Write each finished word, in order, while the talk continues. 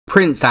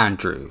Prince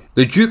Andrew.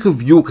 The Duke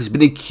of York has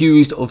been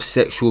accused of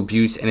sexual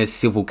abuse in a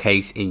civil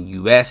case in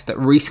US that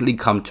recently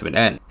come to an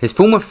end. His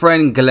former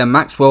friend Ghislaine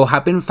Maxwell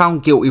had been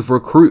found guilty of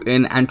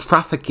recruiting and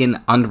trafficking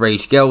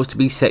underage girls to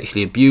be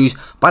sexually abused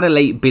by the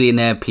late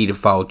billionaire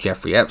paedophile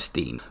Jeffrey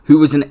Epstein, who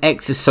was an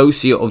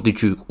ex-associate of the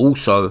Duke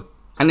also,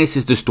 and this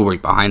is the story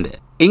behind it.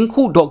 In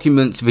court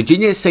documents,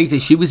 Virginia says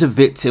that she was a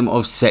victim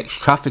of sex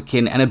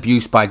trafficking and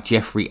abuse by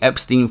Jeffrey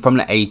Epstein from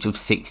the age of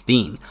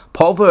 16.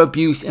 Part of her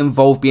abuse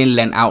involved being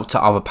lent out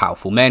to other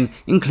powerful men,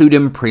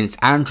 including Prince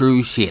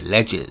Andrew, she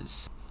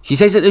alleges. She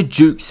says that the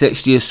Duke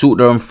sexually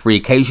assaulted her on 3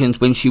 occasions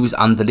when she was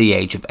under the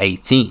age of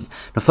 18.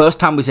 The first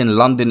time was in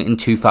London in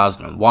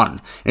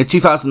 2001. In a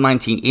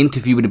 2019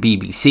 interview with the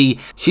BBC,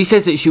 she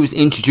says that she was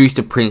introduced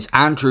to Prince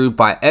Andrew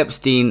by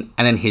Epstein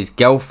and then his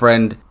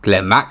girlfriend,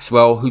 Ghislaine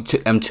Maxwell, who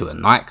took them to a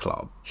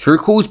nightclub. She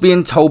recalls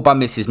being told by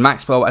Mrs.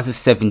 Maxwell as a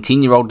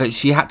 17-year-old that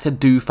she had to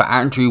do for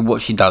Andrew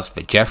what she does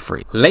for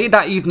Jeffrey. Later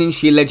that evening,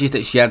 she alleges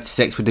that she had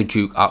sex with the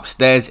Duke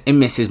upstairs in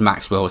Mrs.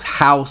 Maxwell's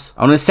house.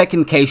 On a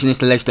second occasion,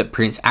 it's alleged that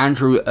Prince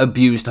Andrew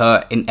abused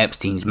her in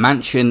Epstein's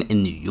mansion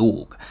in New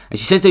York. And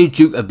she says that the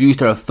Duke abused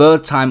her a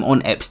 3rd time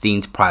on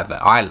Epstein's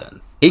private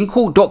island. In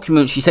court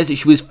documents, she says that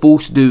she was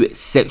forced to do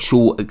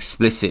sexual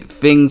explicit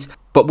things,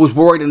 but was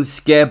worried and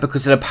scared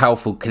because of the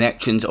powerful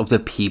connections of the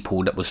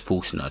people that was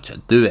forcing her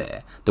to do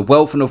it. The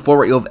wealth and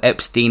authority of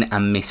Epstein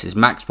and Mrs.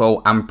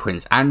 Maxwell and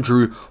Prince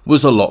Andrew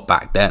was a lot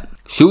back then.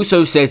 She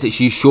also says that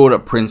she's sure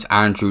that Prince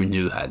Andrew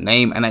knew her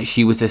name and that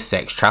she was a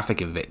sex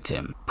trafficking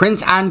victim.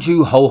 Prince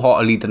Andrew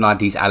wholeheartedly denied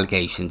these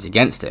allegations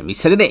against him. He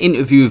said in an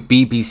interview with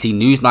BBC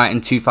Newsnight in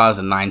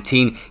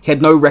 2019, he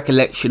had no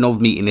recollection of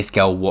meeting this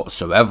girl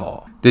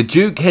whatsoever. The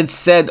Duke had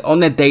said on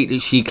the date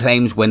that she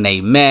claims when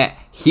they met,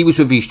 he was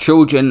with his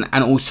children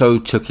and also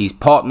took his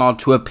partner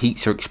to a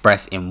Pizza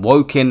Express in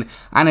Woking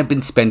and had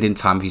been spending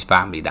time with his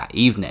family that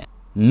evening.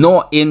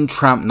 Not in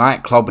Tramp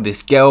nightclub with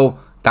this girl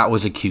that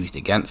was accused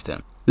against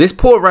him. This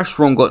poor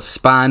restaurant got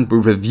spammed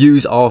with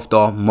reviews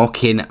after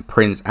mocking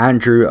Prince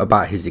Andrew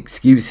about his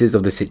excuses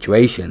of the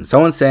situation.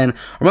 Someone saying,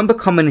 "I remember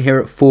coming here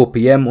at 4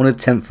 PM on the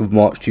 10th of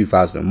March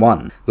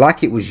 2001,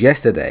 like it was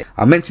yesterday.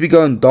 I meant to be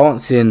going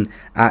dancing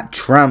at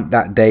Tramp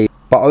that day,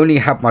 but only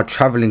had my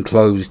travelling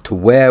clothes to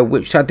wear,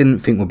 which I didn't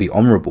think would be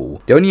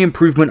honourable. The only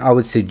improvement I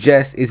would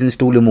suggest is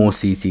installing more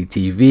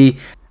CCTV,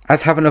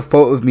 as having a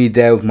photo of me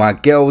there with my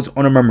girls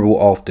on a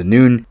memorable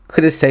afternoon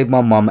could have saved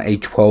my mum a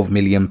 £12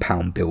 million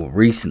bill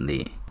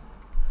recently."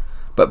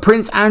 But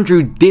Prince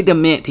Andrew did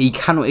admit he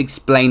cannot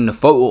explain the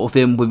photo of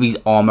him with his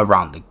arm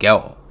around the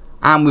girl,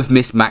 and with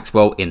Miss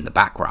Maxwell in the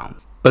background.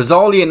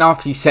 Bizarrely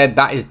enough, he said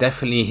that is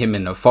definitely him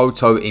in the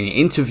photo in an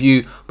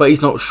interview, but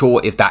he's not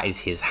sure if that is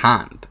his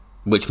hand,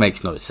 which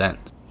makes no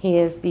sense. He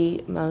is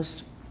the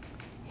most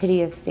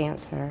hideous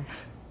dancer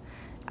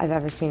I've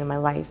ever seen in my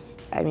life.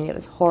 I mean, it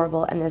was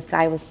horrible, and this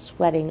guy was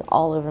sweating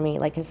all over me.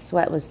 Like, his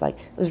sweat was like,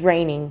 it was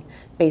raining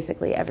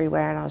basically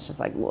everywhere, and I was just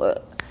like, whoa,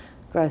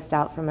 grossed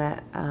out from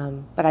it.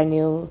 But I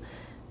knew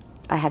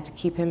I had to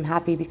keep him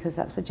happy because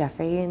that's what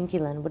Jeffrey and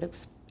Ghislaine would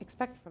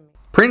expect from me.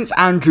 Prince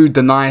Andrew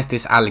denies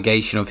this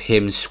allegation of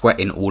him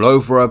sweating all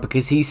over her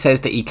because he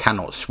says that he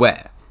cannot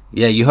swear.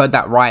 Yeah, you heard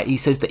that right, he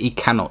says that he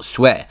cannot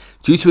swear.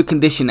 Due to a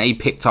condition that he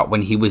picked up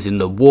when he was in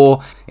the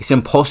war, it's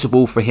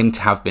impossible for him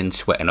to have been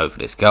sweating over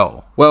this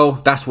girl. Well,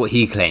 that's what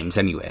he claims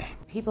anyway.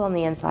 People on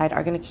the inside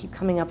are going to keep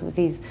coming up with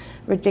these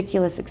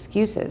ridiculous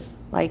excuses,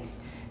 like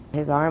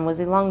his arm was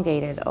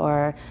elongated,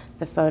 or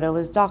the photo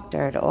was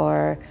doctored,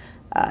 or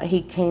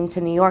he came to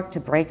New York to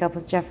break up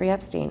with Jeffrey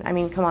Epstein. I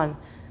mean, come on.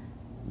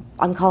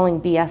 I'm calling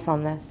BS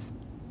on this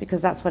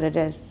because that's what it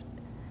is.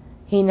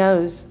 He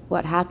knows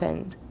what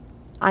happened.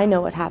 I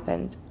know what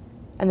happened,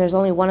 and there's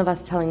only one of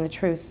us telling the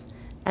truth,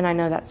 and I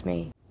know that's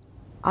me.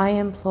 I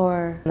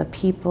implore the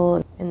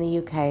people in the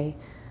UK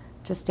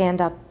to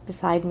stand up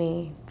beside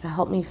me, to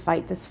help me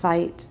fight this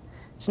fight,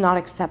 to not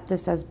accept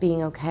this as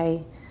being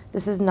okay.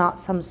 This is not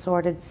some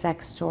sordid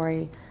sex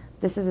story.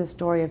 This is a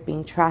story of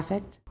being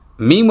trafficked.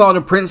 Meanwhile,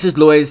 the prince's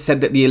lawyers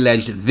said that the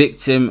alleged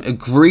victim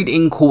agreed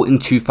in court in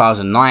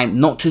 2009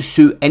 not to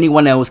sue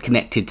anyone else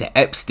connected to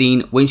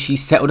Epstein when she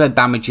settled her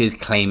damages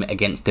claim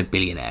against the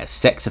billionaire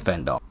sex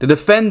offender. The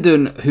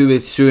defendant, who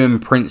is suing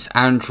Prince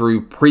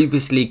Andrew,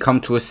 previously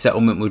come to a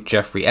settlement with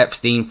Jeffrey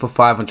Epstein for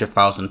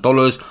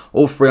 $500,000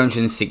 or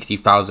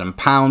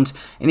 £360,000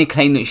 in a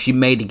claim that she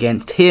made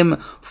against him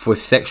for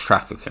sex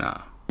trafficking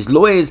her. His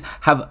lawyers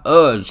have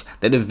urged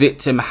that the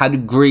victim had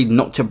agreed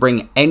not to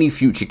bring any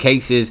future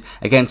cases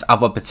against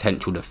other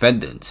potential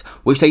defendants,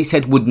 which they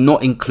said would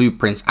not include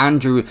Prince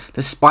Andrew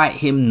despite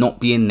him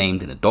not being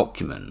named in the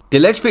document. The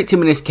alleged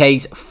victim in this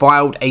case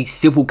filed a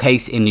civil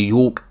case in New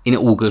York in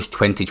August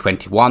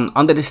 2021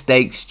 under the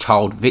state's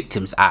Child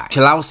Victims Act, which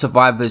allows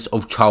survivors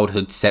of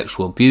childhood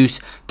sexual abuse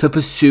to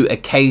pursue a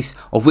case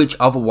of which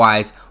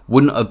otherwise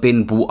wouldn't have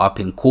been brought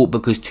up in court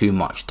because too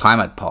much time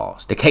had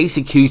passed. The case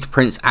accused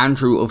Prince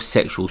Andrew of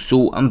sexual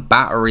assault and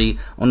battery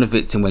on the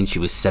victim when she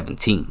was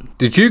 17.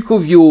 The Duke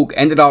of York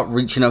ended up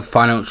reaching a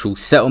financial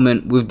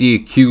settlement with the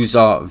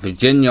accuser,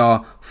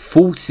 Virginia,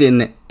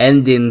 forcing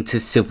ending to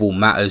civil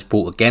matters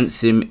brought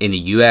against him in the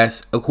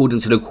US, according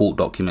to the court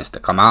documents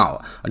that come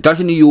out. A judge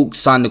in New York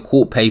signed the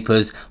court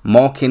papers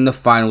marking the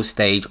final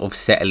stage of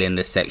settling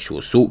the sexual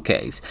assault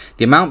case.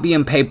 The amount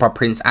being paid by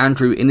Prince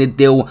Andrew in the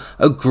deal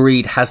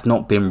agreed has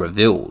not been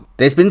revealed.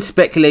 There's been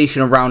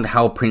speculation around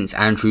how Prince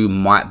Andrew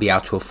might be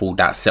able to afford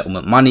that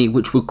settlement money,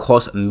 which would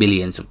cost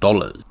millions of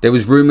dollars. There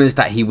was rumours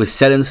that he was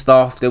selling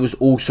stuff. There was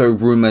also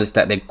rumours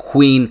that the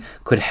Queen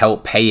could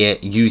help pay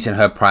it using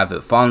her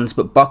private funds,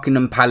 but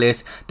Buckingham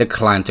Palace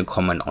declined to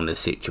comment on the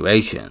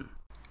situation.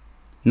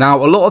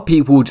 Now, a lot of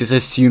people just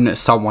assume that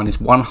someone is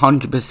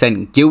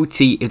 100%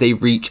 guilty if they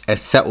reach a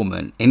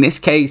settlement. In this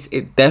case,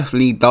 it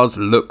definitely does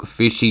look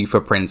fishy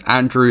for Prince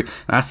Andrew,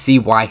 and I see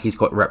why he's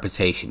got the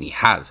reputation he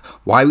has.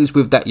 Why he was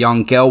with that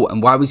young girl,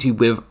 and why was he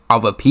with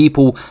other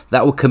people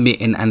that were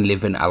committing and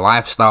living a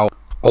lifestyle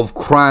of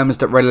crimes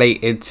that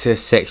related to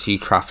sexually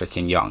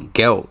trafficking young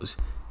girls.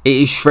 It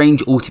is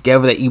strange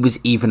altogether that he was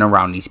even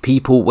around these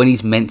people when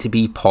he's meant to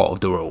be part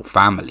of the royal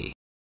family.